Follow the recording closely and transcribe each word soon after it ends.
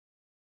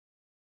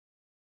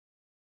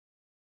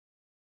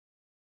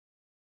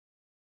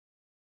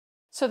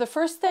So the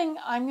first thing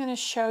I'm going to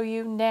show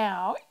you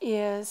now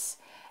is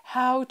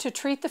how to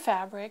treat the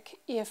fabric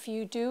if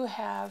you do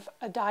have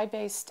a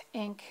dye-based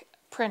ink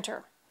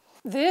printer.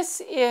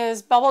 This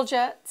is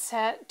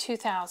Bubblejetset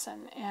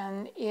 2000,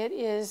 and it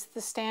is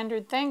the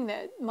standard thing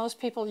that most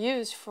people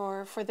use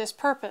for this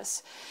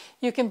purpose.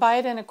 You can buy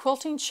it in a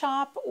quilting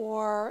shop,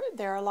 or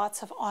there are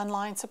lots of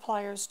online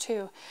suppliers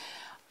too.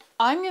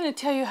 I'm going to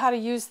tell you how to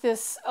use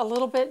this a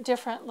little bit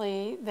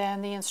differently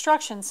than the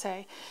instructions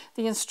say.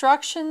 The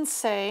instructions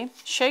say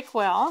shake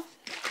well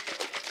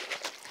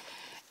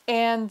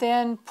and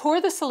then pour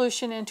the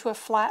solution into a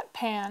flat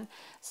pan.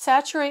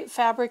 Saturate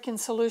fabric in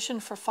solution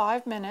for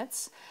 5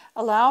 minutes.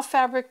 Allow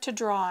fabric to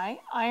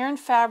dry. Iron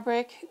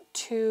fabric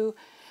to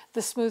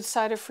the smooth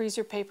side of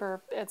freezer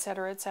paper,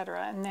 etc.,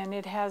 etc. And then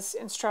it has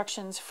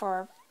instructions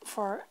for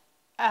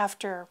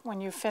after, when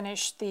you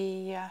finish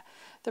the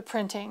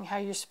printing, how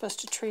you're supposed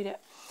to treat it.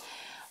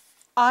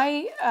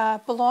 I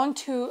belong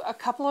to a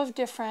couple of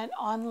different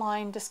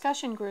online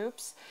discussion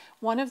groups.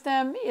 One of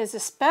them is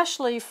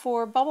especially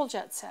for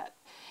Bubblejetset.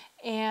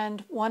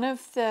 And one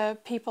of the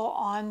people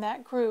on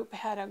that group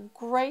had a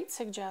great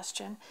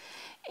suggestion,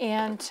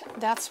 and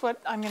that's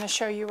what I'm going to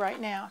show you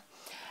right now.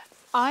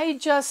 I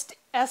just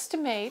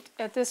estimate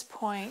at this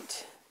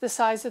point the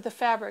size of the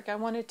fabric. I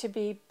want it to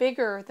be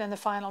bigger than the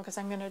final because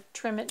I'm going to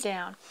trim it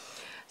down.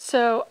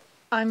 So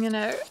I'm going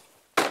to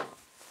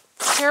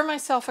tear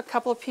myself a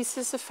couple of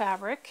pieces of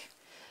fabric.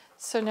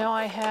 So now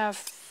I have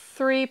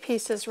 3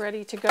 pieces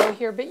ready to go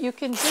here, but you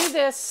can do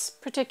this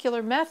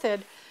particular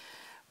method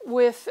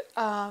with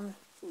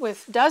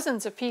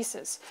dozens of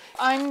pieces.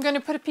 I'm going to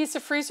put a piece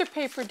of freezer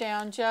paper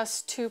down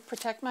just to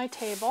protect my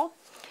table,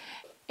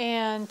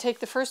 and take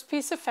the first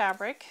piece of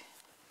fabric,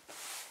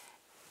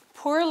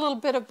 pour a little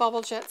bit of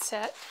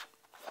Bubblejetset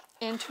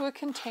into a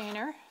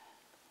container,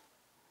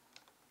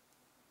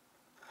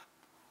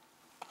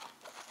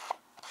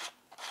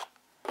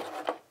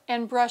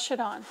 and brush it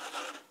on.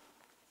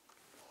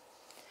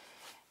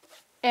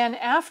 And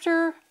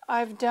after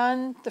I've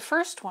done the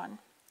first one,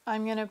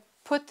 I'm going to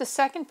put the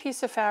second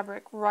piece of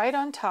fabric right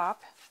on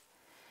top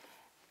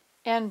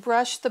and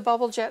brush the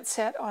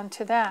Bubblejetset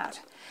onto that.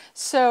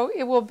 So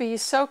it will be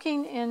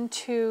soaking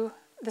into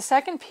the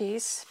second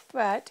piece,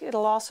 but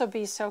it'll also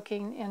be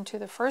soaking into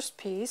the first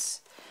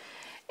piece.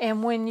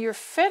 And when you're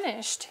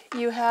finished,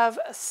 you have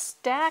a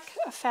stack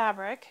of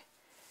fabric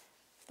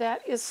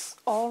that is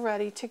all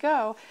ready to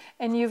go.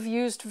 And you've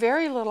used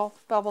very little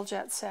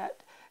Bubblejetset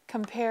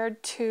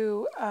compared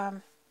to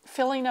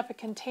filling up a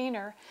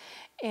container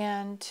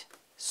and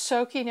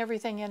soaking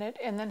everything in it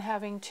and then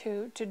having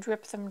to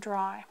drip them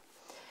dry.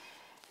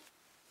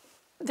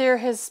 There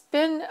has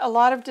been a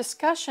lot of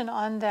discussion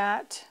on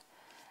that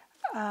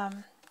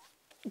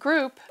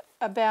group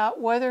about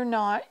whether or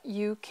not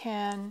you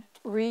can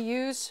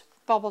reuse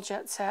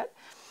Bubblejetset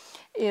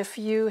if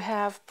you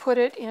have put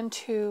it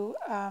into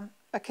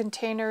a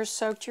container,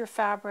 soaked your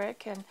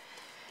fabric,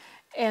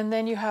 and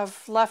then you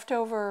have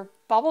leftover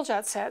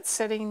Bubblejetset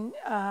sitting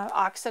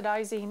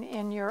oxidizing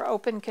in your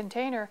open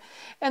container.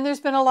 And there's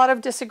been a lot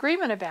of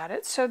disagreement about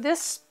it. So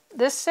this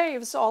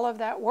saves all of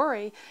that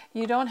worry.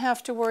 You don't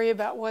have to worry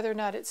about whether or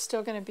not it's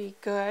still going to be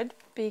good,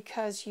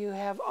 because you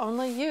have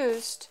only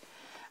used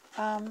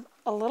a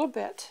little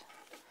bit,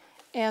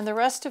 and the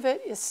rest of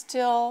it is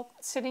still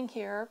sitting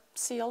here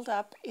sealed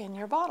up in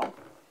your bottle.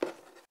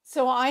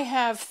 So I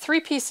have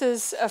 3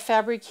 pieces of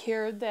fabric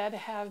here that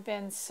have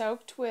been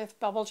soaked with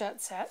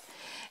Bubblejetset,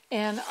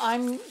 and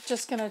I'm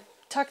just going to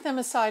tuck them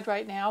aside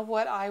right now.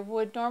 What I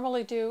would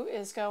normally do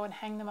is go and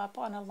hang them up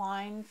on a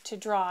line to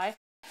dry.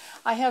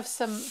 I have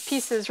some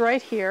pieces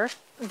right here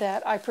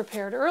that I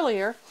prepared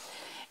earlier,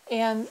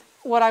 and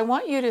what I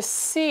want you to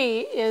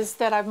see is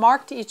that I've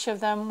marked each of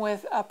them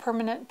with a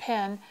permanent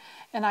pen,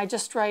 and I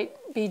just write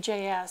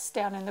BJS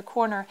down in the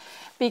corner,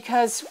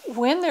 because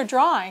when they're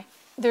dry,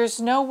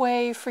 there's no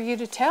way for you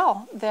to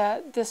tell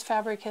that this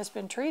fabric has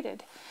been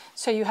treated.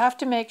 So you have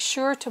to make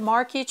sure to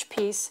mark each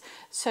piece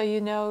so you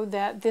know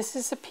that this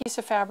is a piece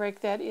of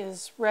fabric that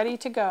is ready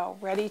to go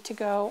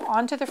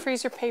onto the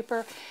freezer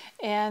paper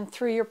and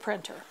through your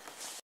printer.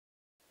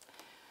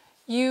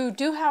 You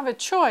do have a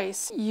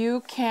choice.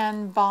 You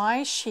can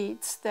buy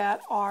sheets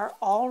that are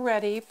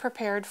already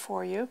prepared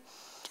for you.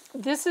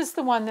 This is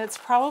the one that's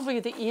probably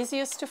the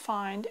easiest to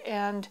find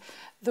and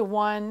the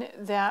one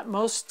that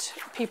most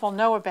people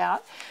know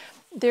about.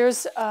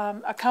 There's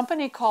a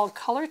company called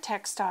Color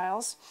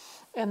Textiles,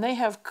 and they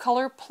have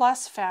Color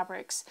Plus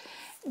fabrics.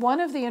 One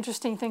of the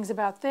interesting things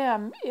about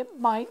them, it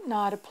might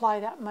not apply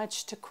that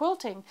much to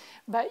quilting,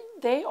 but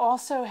they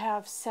also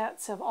have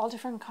sets of all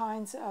different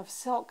kinds of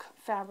silk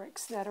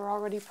fabrics that are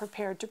already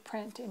prepared to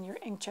print in your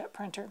inkjet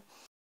printer.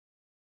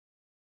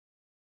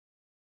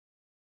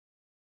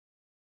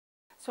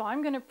 So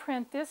I'm going to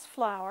print this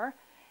flower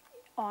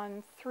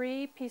on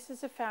 3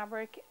 pieces of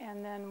fabric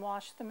and then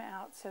wash them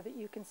out so that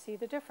you can see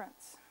the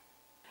difference.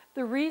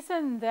 The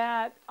reason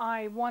that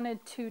I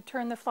wanted to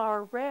turn the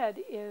flower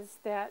red is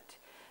that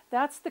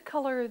that's the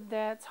color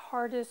that's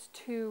hardest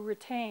to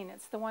retain.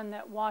 It's the one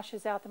that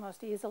washes out the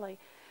most easily.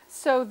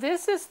 So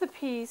this is the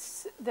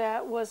piece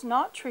that was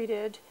not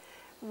treated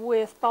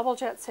with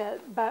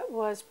Bubblejetset, but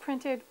was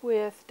printed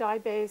with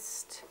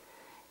dye-based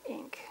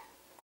ink.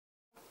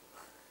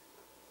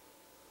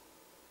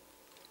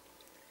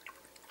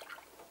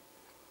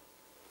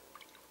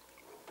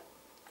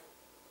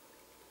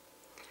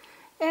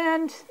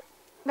 And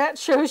that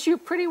shows you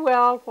pretty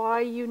well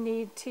why you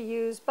need to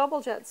use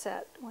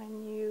Bubblejetset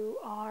when you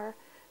are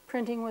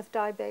printing with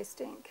dye-based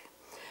ink.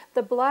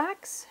 The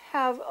blacks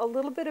have a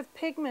little bit of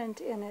pigment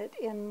in it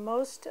in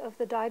most of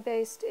the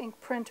dye-based ink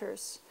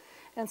printers,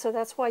 and so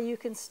that's why you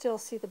can still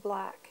see the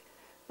black.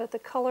 But the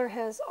color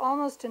has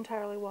almost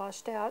entirely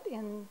washed out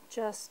in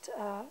just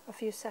a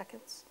few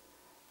seconds.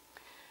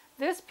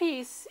 This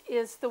piece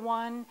is the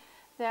one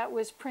that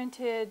was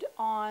printed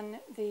on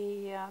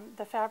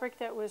the fabric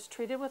that was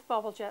treated with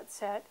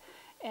Bubblejetset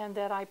and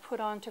that I put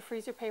onto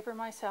freezer paper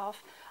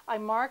myself. I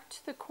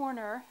marked the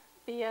corner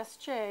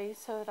BSJ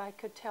so that I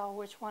could tell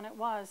which one it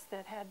was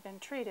that had been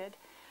treated.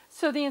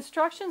 So the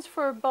instructions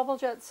for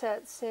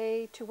Bubblejetset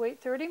say to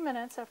wait 30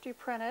 minutes after you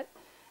print it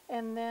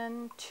and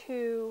then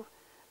to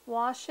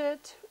wash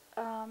it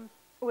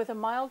with a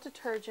mild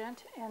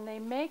detergent, and they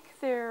make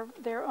their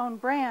own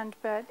brand,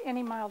 but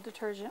any mild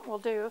detergent will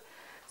do.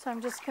 So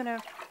I'm just going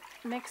to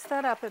mix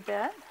that up a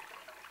bit.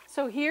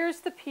 So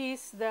here's the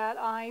piece that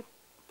I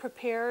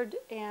prepared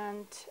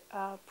and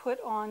put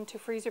onto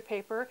freezer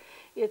paper.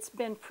 It's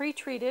been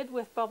pre-treated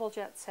with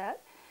Bubblejetset,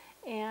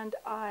 and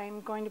I'm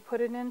going to put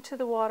it into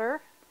the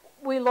water.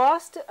 We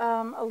lost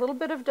a little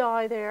bit of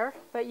dye there,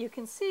 but you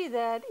can see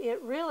that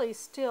it really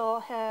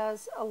still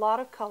has a lot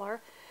of color,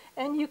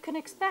 and you can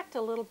expect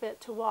a little bit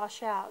to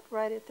wash out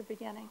right at the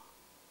beginning.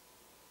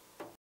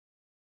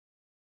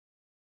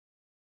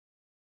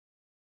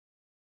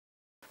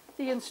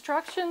 The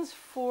instructions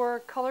for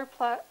Color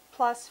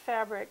Plus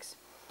fabrics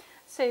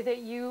say that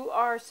you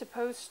are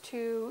supposed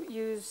to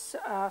use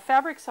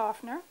fabric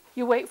softener.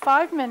 You wait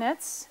 5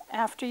 minutes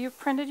after you've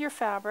printed your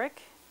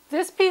fabric.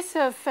 This piece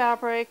of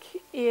fabric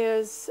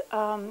is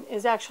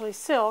actually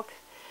silk,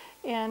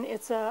 and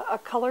it's a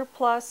Color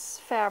Plus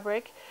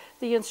fabric.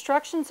 The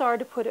instructions are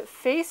to put it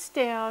face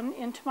down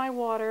into my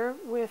water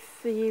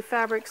with the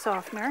fabric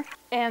softener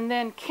and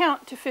then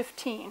count to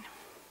 15.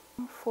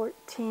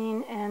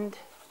 14, and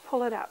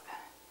pull it up.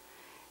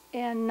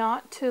 And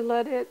not to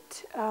let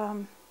it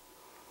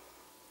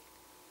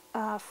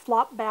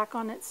flop back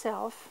on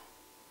itself,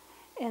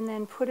 and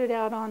then put it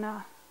out on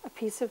a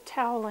piece of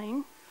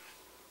toweling,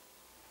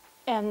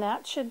 and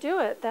that should do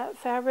it. That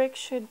fabric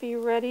should be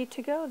ready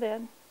to go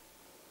then.